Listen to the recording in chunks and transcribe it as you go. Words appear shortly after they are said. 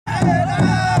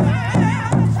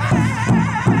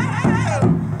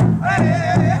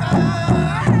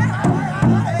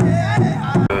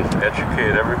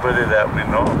Educate everybody that we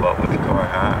know about what's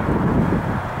going on.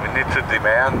 We need to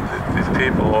demand these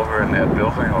people over in that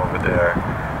building over there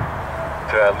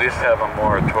to at least have a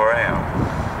moratorium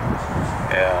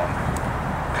and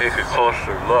take a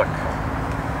closer look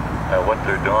at what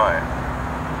they're doing.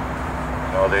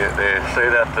 You know, they say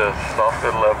that the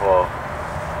sulfide level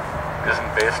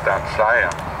isn't based on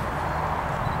science,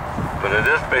 but it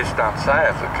is based on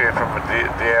science. It came from a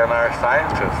DNR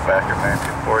scientist back in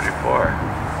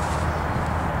 1944.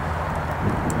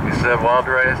 He said wild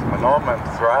rice Manoomin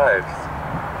thrives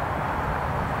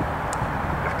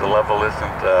if the level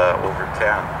isn't over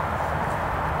 10.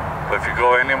 But if you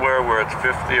go anywhere where it's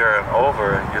 50 or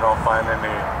over, you don't find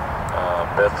any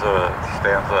beds of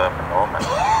stanza Manoomin.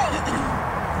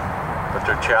 But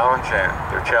they're challenging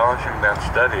that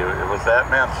study. It was that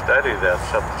man's study that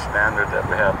set the standard that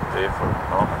we have today for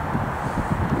Manoomin.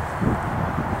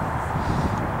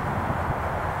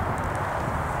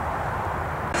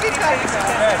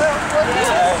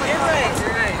 Yeah.